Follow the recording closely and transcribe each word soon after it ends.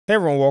Hey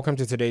everyone, welcome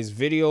to today's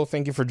video.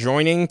 Thank you for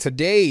joining.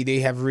 Today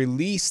they have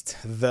released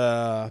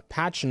the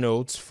patch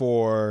notes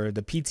for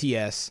the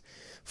PTS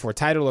for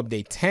title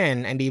update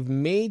 10, and they've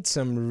made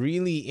some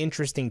really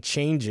interesting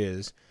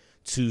changes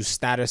to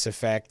status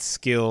effects,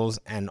 skills,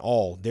 and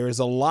all. There is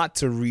a lot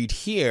to read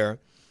here,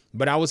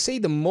 but I would say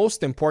the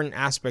most important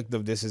aspect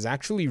of this is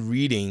actually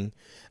reading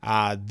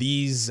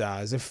these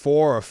is it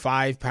 4 or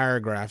 5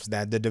 paragraphs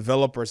that the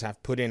developers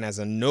have put in as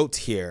a note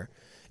here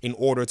in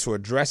order to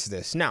address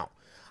this. Now,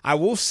 I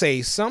will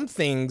say some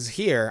things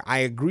here I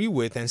agree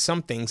with and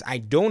some things I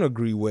don't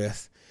agree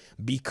with,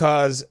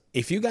 because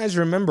if you guys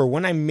remember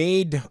when I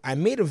made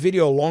a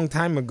video a long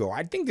time ago,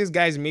 I think this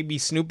guy's maybe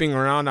snooping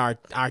around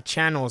our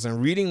channels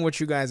and reading what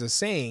you guys are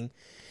saying.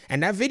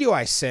 And that video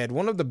I said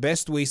one of the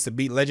best ways to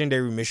beat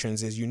legendary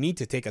missions is you need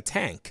to take a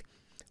tank.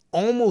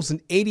 Almost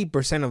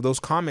 80% of those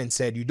comments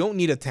said you don't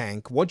need a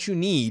tank. What you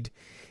need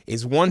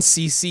is 1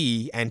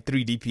 CC and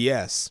 3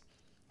 DPS.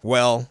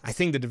 Well, I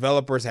think the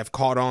developers have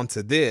caught on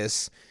to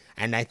this,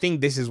 and I think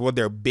this is what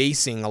they're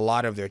basing a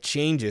lot of their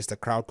changes to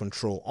crowd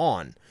control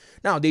on.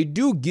 Now, they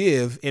do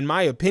give, in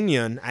my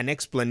opinion, an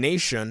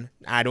explanation.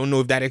 I don't know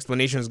if that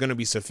explanation is going to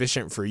be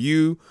sufficient for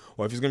you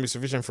or if it's going to be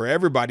sufficient for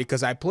everybody,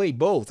 because I play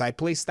both. I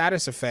play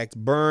status effect,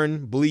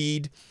 burn,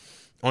 bleed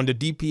on the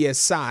DPS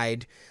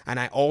side, and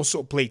I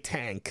also play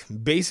tank.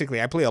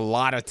 Basically, I play a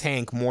lot of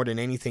tank more than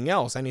anything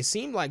else, and it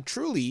seemed like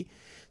truly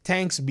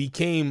tanks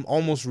became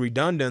almost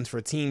redundant for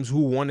teams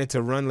who wanted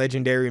to run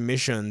legendary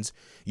missions,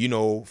 you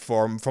know,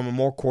 from a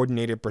more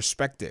coordinated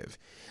perspective.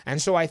 And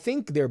so I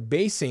think they're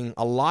basing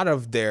a lot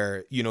of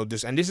their, you know,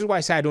 this, and this is why I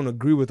say I don't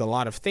agree with a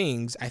lot of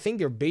things. I think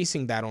they're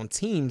basing that on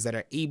teams that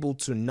are able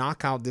to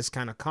knock out this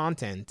kind of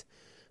content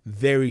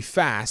very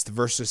fast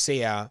versus, say,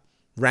 a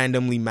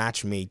randomly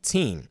match-made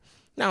team.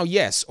 Now,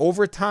 yes,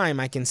 over time,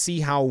 I can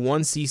see how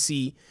 1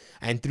 CC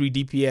and 3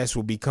 DPS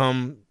will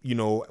become, you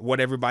know, what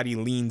everybody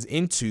leans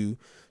into.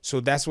 So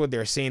that's what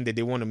they're saying that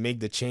they want to make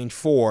the change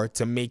for,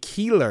 to make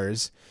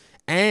healers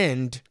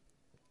and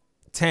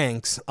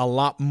tanks a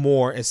lot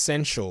more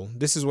essential.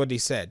 This is what they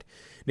said.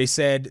 They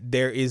said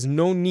there is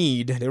no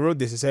need. They wrote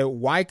this. They said,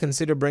 why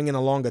consider bringing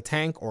along a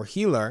tank or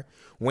healer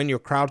when your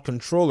crowd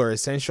controller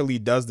essentially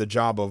does the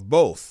job of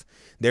both?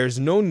 There's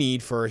no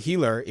need for a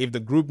healer if the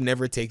group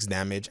never takes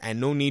damage, and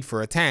no need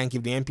for a tank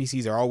if the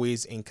NPCs are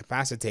always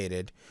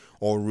incapacitated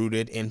or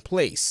rooted in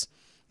place.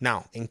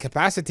 Now,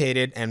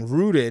 incapacitated and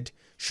rooted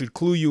should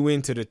clue you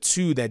into the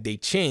two that they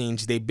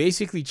changed. They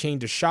basically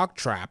changed the shock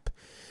trap.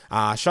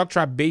 Shock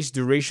trap base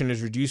duration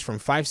is reduced from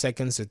 5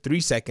 seconds to 3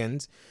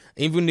 seconds,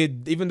 even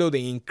though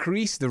they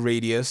increased the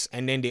radius,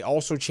 and then they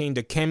also changed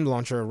the chem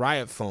launcher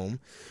riot foam,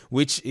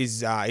 which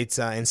is its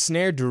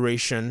ensnare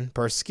duration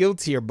per skill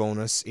tier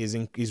bonus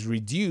is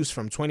reduced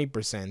from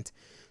 20%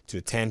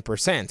 to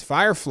 10%.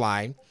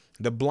 Firefly,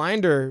 the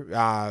blinder,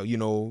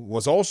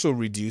 was also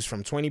reduced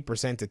from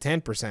 20% to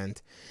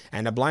 10%,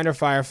 and the blinder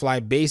Firefly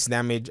base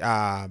damage,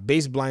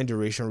 base blind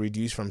duration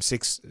reduced from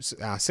 6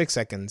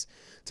 seconds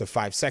to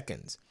 5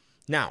 seconds.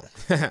 Now,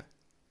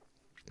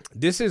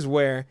 this is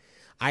where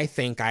I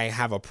think I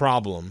have a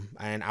problem,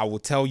 and I will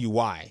tell you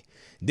why.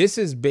 This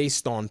is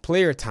based on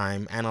player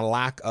time and a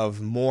lack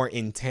of more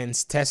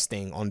intense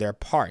testing on their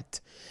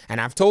part. And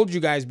I've told you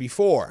guys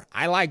before,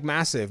 I like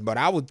Massive, but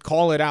I would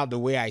call it out the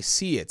way I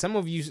see it.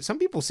 Some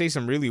people say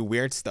some really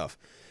weird stuff.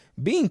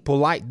 Being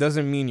polite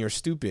doesn't mean you're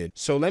stupid.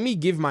 So let me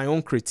give my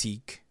own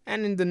critique,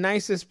 and in the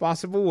nicest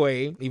possible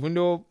way, even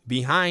though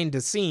behind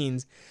the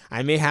scenes,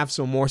 I may have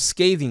some more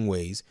scathing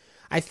ways.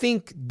 I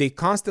think they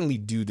constantly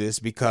do this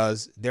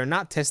because they're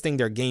not testing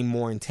their game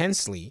more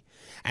intensely,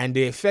 and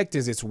the effect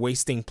is it's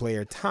wasting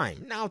player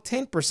time. Now,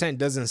 10%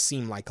 doesn't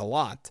seem like a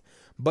lot,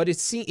 but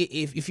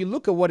if you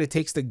look at what it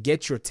takes to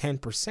get your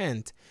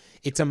 10%,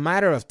 it's a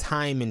matter of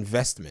time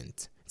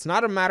investment. It's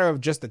not a matter of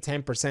just a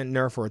 10%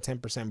 nerf or a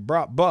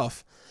 10%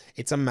 buff.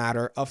 It's a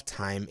matter of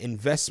time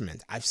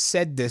investment. I've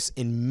said this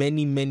in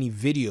many, many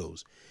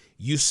videos.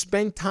 You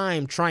spend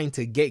time trying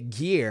to get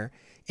gear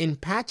in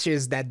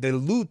patches that the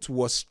loot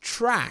was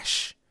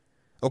trash.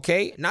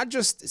 Okay, not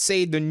just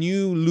say the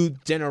new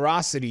loot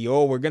generosity,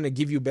 oh, we're gonna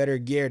give you better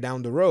gear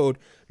down the road.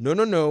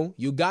 No,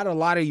 you got a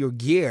lot of your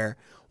gear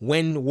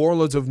when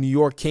Warlords of New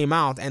York came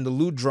out and the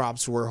loot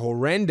drops were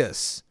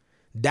horrendous.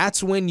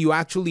 That's when you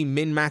actually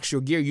min-max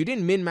your gear. You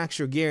didn't min-max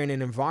your gear in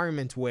an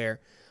environment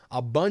where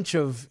a bunch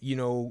of,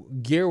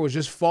 gear was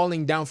just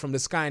falling down from the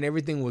sky and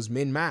everything was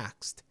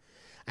min-maxed.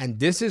 And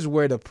this is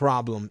where the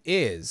problem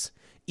is.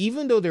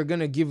 Even though they're going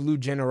to give loot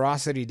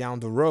generosity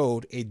down the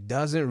road, it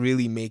doesn't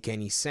really make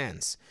any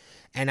sense.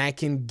 And I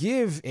can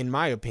give, in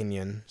my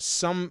opinion,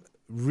 some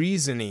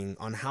reasoning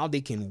on how they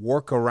can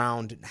work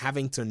around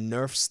having to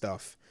nerf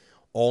stuff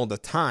all the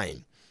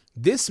time.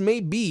 This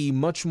may be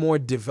much more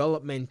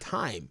development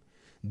time.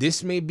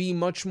 This may be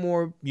much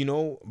more,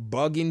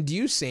 bug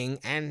inducing,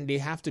 and they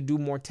have to do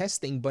more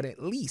testing, but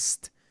at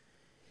least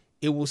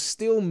it will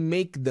still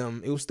make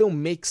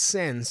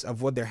sense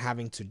of what they're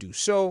having to do.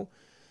 So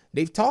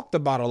They've talked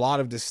about a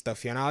lot of this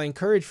stuff here, and I'll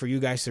encourage for you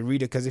guys to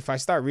read it, because if I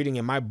start reading,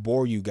 it might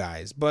bore you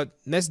guys. But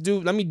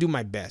let me do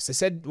my best. They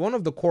said one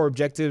of the core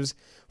objectives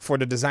for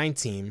the design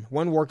team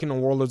when working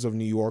on Warlords of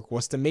New York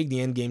was to make the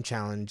endgame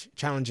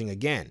challenging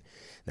again.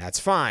 That's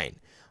fine.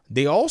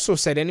 They also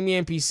said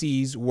enemy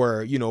NPCs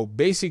were,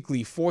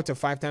 basically 4 to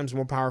 5 times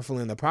more powerful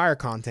in the prior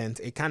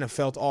content. It kind of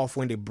felt off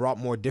when they brought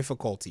more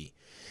difficulty.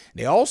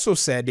 They also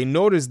said they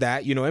noticed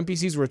that,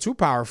 NPCs were too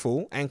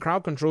powerful and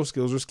crowd control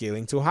skills were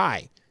scaling too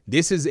high.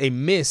 This is a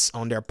miss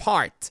on their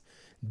part.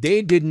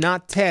 They did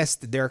not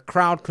test their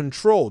crowd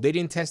control. They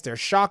didn't test their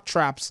shock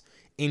traps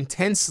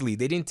intensely.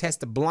 They didn't test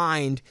the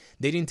blind.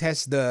 They didn't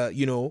test the,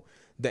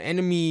 the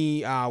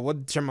enemy,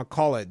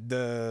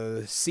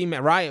 the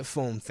cement riot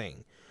foam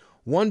thing.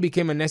 One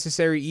became a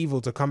necessary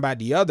evil to combat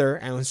the other,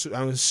 and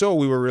so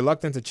we were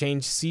reluctant to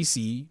change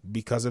CC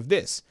because of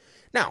this.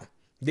 Now,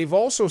 they've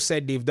also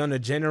said they've done a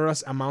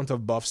generous amount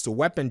of buffs to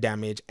weapon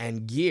damage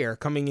and gear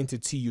coming into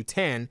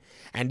TU10,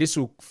 and this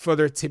will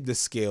further tip the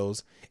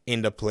scales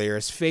in the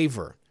player's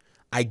favor.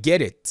 I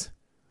get it,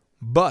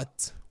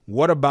 but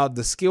what about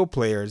the skill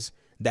players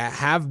that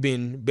have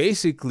been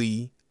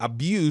basically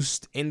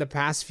abused in the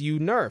past few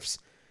nerfs?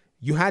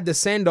 You had the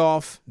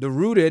send-off, the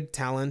rooted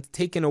talent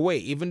taken away,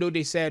 even though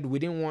they said we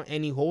didn't want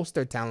any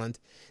holster talent.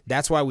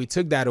 That's why we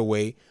took that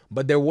away,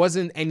 but there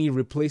wasn't any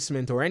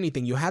replacement or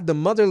anything. You had the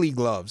motherly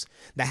gloves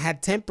that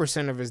had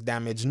 10% of his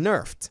damage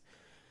nerfed.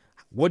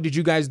 What did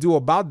you guys do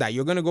about that?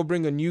 You're going to go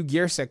bring a new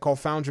gear set called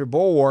Foundry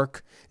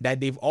Bulwark that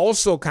they've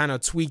also kind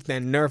of tweaked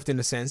and nerfed in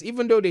a sense,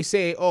 even though they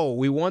say, oh,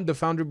 we want the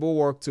Foundry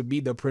Bulwark to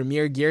be the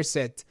premier gear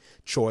set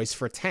choice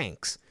for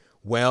tanks.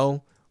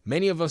 Well,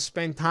 many of us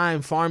spend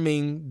time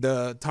farming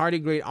the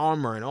tardigrade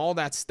armor and all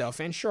that stuff.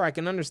 And sure, I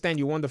can understand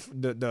you want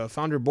the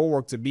Foundry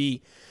Bulwark to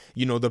be,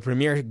 the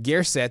premier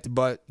gear set.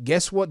 But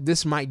guess what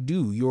this might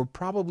do? You're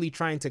probably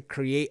trying to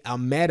create a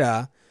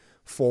meta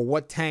for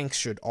what tanks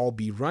should all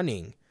be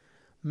running.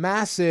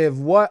 Massive,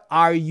 what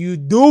are you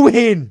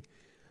doing?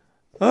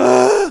 What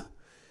are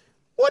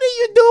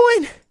you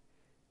doing?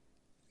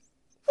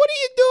 What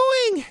are you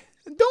doing?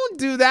 Don't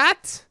do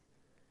that.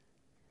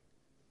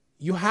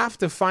 You have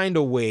to find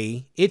a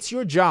way. It's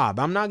your job.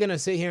 I'm not going to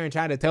sit here and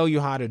try to tell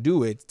you how to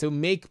do it, to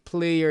make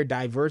player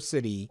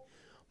diversity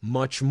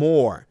much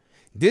more.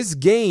 This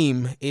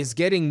game is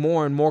getting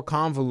more and more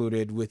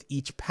convoluted with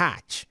each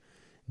patch.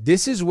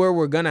 This is where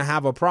we're going to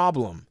have a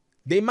problem.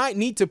 They might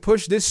need to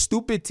push this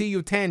stupid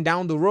TU10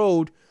 down the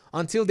road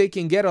until they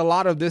can get a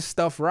lot of this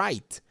stuff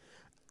right.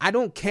 I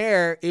don't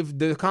care if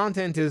the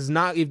content is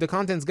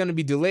going to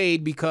be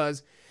delayed,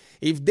 because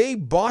if they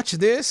botch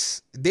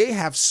this, they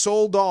have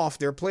sold off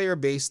their player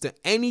base to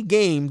any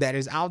game that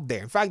is out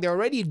there. In fact, they're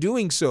already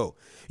doing so.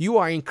 You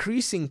are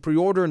increasing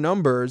pre-order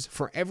numbers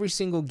for every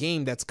single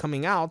game that's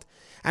coming out.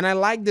 And I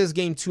like this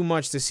game too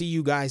much to see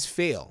you guys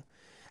fail.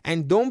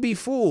 And don't be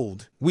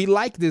fooled. We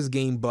like this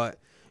game, but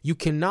you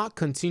cannot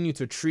continue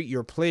to treat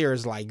your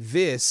players like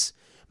this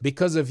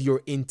because of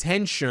your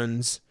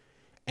intentions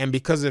and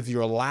because of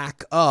your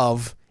lack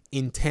of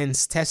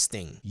intense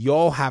testing.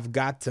 Y'all have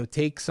got to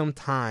take some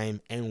time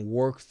and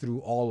work through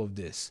all of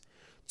this.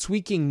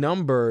 Tweaking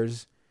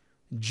numbers,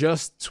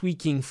 just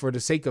tweaking for the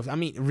sake of,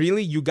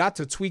 really, you got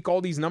to tweak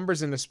all these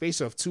numbers in the space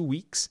of 2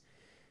 weeks,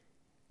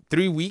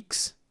 3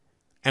 weeks,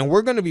 and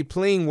we're going to be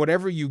playing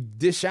whatever you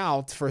dish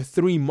out for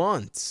 3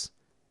 months.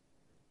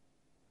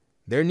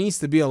 There needs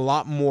to be a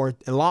lot more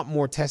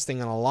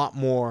testing and a lot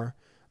more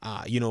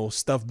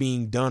stuff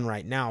being done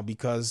right now,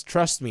 because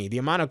trust me, the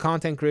amount of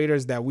content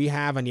creators that we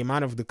have and the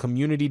amount of the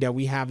community that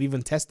we have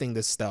even testing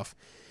this stuff,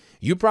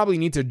 you probably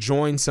need to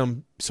join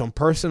some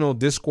personal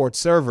Discord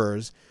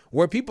servers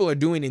where people are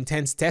doing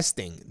intense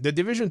testing. The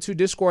Division 2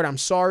 Discord, I'm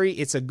sorry,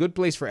 it's a good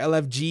place for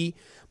LFG,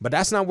 but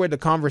that's not where the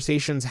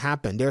conversations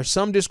happen. There are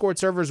some Discord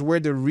servers where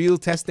the real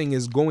testing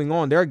is going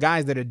on. There are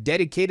guys that are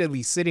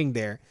dedicatedly sitting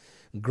there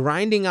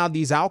grinding out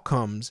these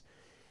outcomes.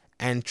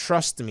 And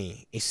trust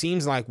me, it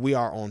seems like we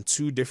are on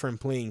 2 different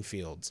playing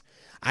fields.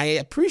 I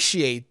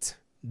appreciate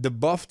the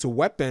buff to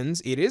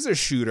weapons. It is a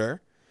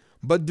shooter,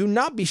 but do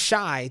not be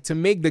shy to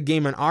make the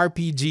game an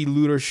RPG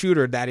looter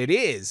shooter that it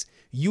is.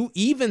 You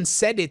even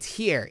said it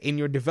here in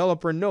your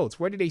developer notes.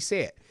 Where did they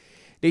say it?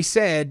 They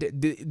said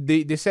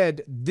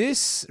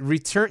this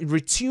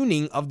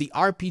retuning of the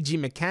RPG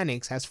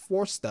mechanics has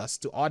forced us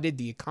to audit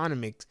the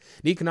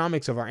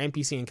economics of our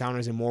NPC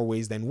encounters in more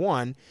ways than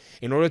one,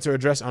 in order to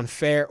address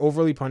unfair,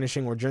 overly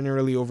punishing, or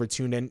generally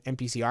overtuned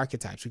NPC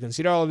archetypes. We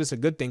consider all of this a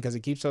good thing because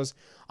it keeps us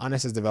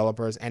honest as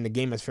developers and the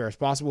game as fair as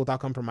possible without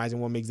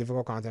compromising what makes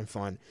difficult content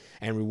fun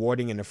and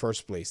rewarding in the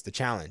first place, the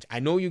challenge. I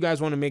know you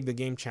guys want to make the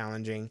game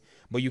challenging,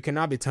 but you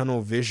cannot be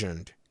tunnel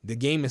visioned. The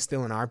game is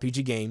still an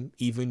RPG game.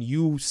 Even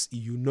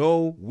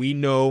we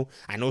know.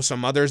 I know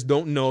some others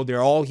don't know.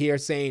 They're all here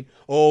saying,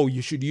 oh,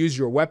 you should use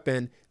your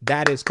weapon.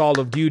 That is Call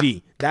of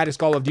Duty. That is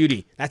Call of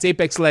Duty. That's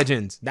Apex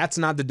Legends. That's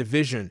not the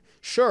Division.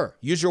 Sure,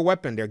 use your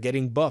weapon. They're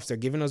getting buffs. They're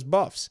giving us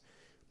buffs.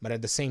 But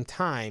at the same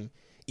time,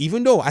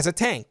 even though as a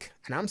tank,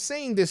 and I'm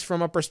saying this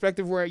from a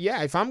perspective where,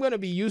 yeah, if I'm going to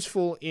be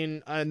useful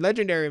in a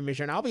legendary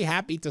mission, I'll be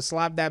happy to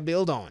slap that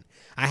build on.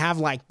 I have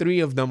like 3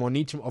 of them on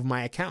each of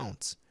my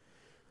accounts.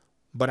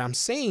 But I'm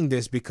saying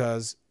this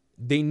because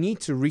they need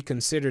to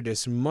reconsider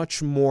this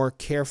much more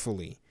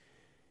carefully.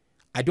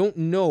 I don't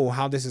know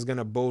how this is going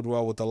to bode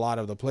well with a lot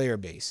of the player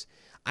base.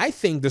 I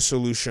think the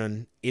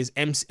solution is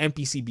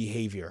NPC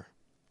behavior.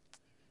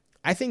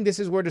 I think this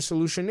is where the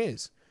solution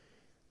is.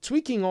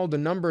 Tweaking all the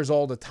numbers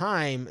all the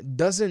time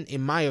doesn't,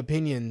 in my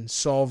opinion,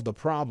 solve the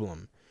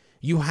problem.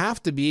 You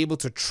have to be able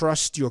to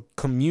trust your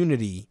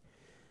community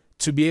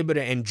to be able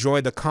to enjoy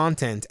the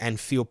content and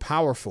feel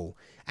powerful.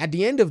 At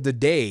the end of the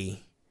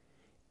day,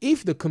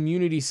 if the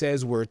community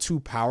says we're too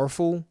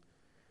powerful,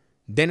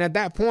 then at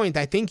that point,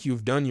 I think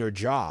you've done your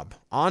job.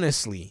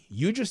 Honestly,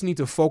 you just need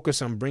to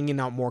focus on bringing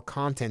out more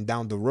content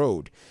down the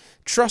road.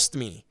 Trust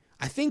me.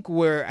 I think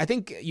we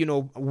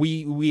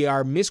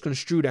are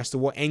misconstrued as to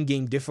what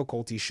endgame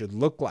difficulty should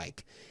look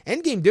like.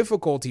 Endgame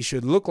difficulty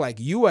should look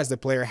like you as the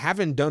player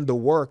haven't done the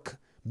work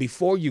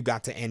before you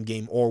got to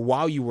endgame or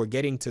while you were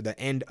getting to the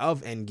end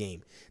of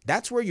endgame.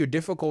 That's where your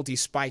difficulty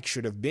spike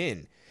should have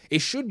been. It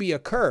should be a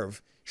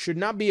curve, should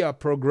not be a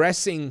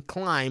progressing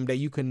climb that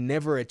you can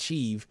never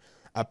achieve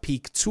a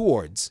peak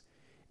towards.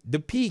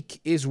 The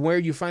peak is where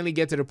you finally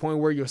get to the point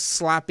where you're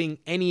slapping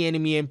any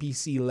enemy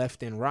NPC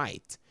left and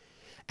right.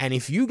 And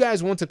if you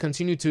guys want to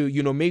continue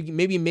to,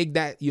 maybe make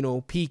that,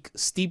 peak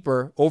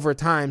steeper over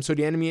time so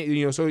the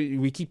enemy, so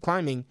we keep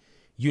climbing,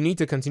 you need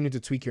to continue to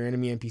tweak your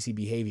enemy NPC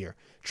behavior.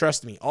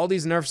 Trust me, all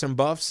these nerfs and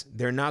buffs,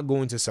 they're not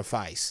going to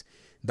suffice.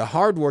 The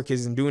hard work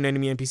is in doing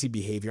enemy NPC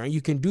behavior, and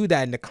you can do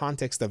that in the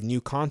context of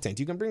new content.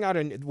 You can bring out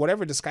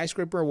whatever, the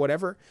skyscraper or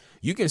whatever.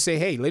 You can say,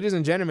 hey, ladies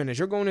and gentlemen, as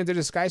you're going into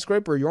the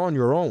skyscraper, you're on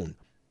your own.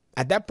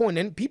 At that point,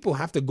 then people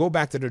have to go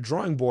back to the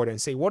drawing board and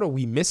say, what are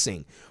we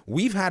missing?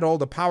 We've had all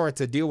the power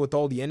to deal with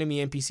all the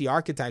enemy NPC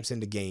archetypes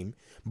in the game,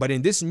 but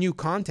in this new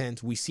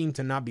content, we seem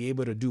to not be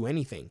able to do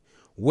anything.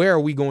 Where are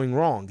we going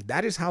wrong?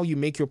 That is how you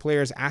make your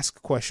players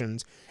ask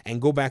questions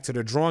and go back to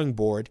the drawing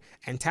board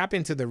and tap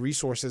into the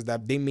resources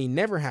that they may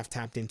never have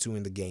tapped into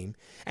in the game,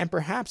 and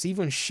perhaps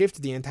even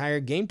shift the entire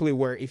gameplay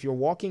where if you're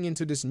walking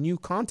into this new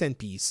content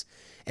piece,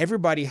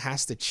 everybody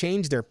has to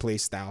change their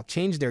playstyle,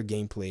 change their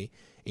gameplay,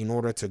 in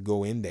order to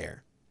go in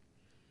there.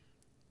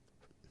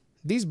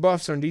 These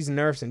buffs and these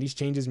nerfs and these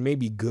changes may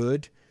be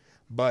good,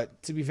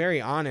 but to be very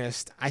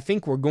honest, I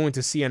think we're going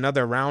to see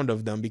another round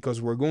of them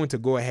because we're going to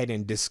go ahead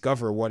and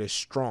discover what is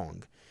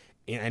strong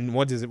and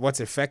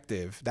what's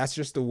effective. That's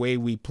just the way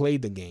we play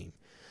the game.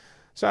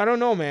 So I don't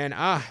know, man.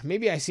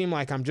 Maybe I seem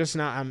like I'm just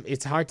not,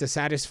 it's hard to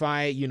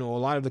satisfy, a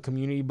lot of the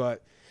community,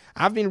 but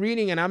I've been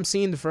reading and I'm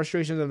seeing the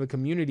frustrations of the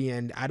community,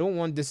 and I don't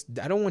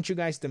want you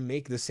guys to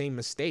make the same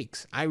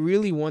mistakes. I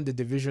really want the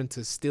division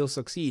to still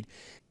succeed.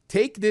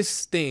 Take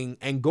this thing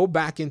and go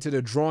back into the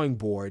drawing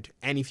board,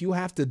 and if you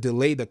have to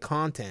delay the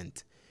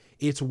content,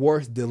 it's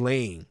worth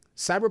delaying.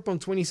 Cyberpunk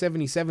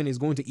 2077 is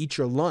going to eat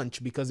your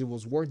lunch because it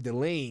was worth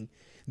delaying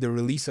the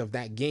release of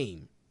that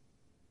game.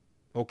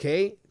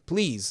 Okay?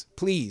 Please,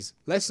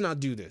 let's not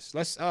do this.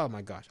 Oh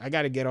my gosh, I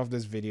got to get off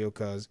this video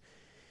because